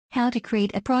how to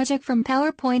create a project from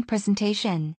PowerPoint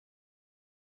presentation.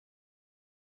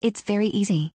 It's very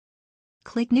easy.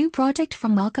 Click New Project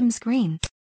from Welcome screen.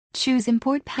 Choose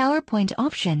Import PowerPoint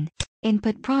option.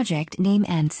 Input project name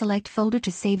and select folder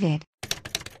to save it.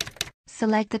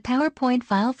 Select the PowerPoint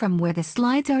file from where the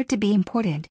slides are to be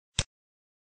imported.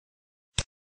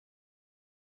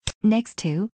 Next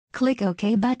to, click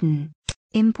OK button.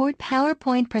 Import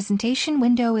PowerPoint presentation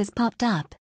window is popped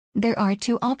up. There are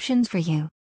two options for you.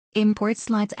 Import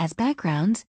slides as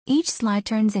backgrounds. Each slide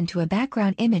turns into a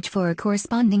background image for a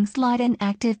corresponding slide in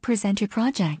ActivePresenter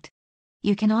project.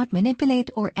 You cannot manipulate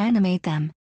or animate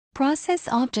them. Process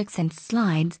objects and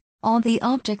slides. All the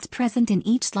objects present in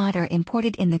each slide are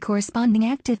imported in the corresponding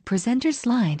ActivePresenter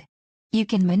slide. You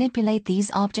can manipulate these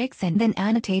objects and then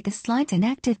annotate the slides in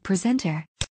ActivePresenter.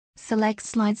 Select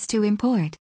slides to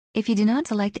import. If you do not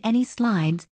select any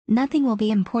slides, nothing will be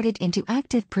imported into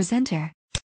ActivePresenter.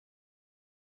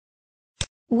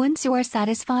 Once you are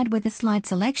satisfied with the slide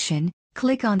selection,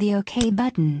 click on the OK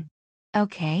button.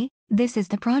 OK, this is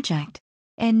the project.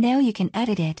 And now you can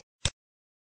edit it.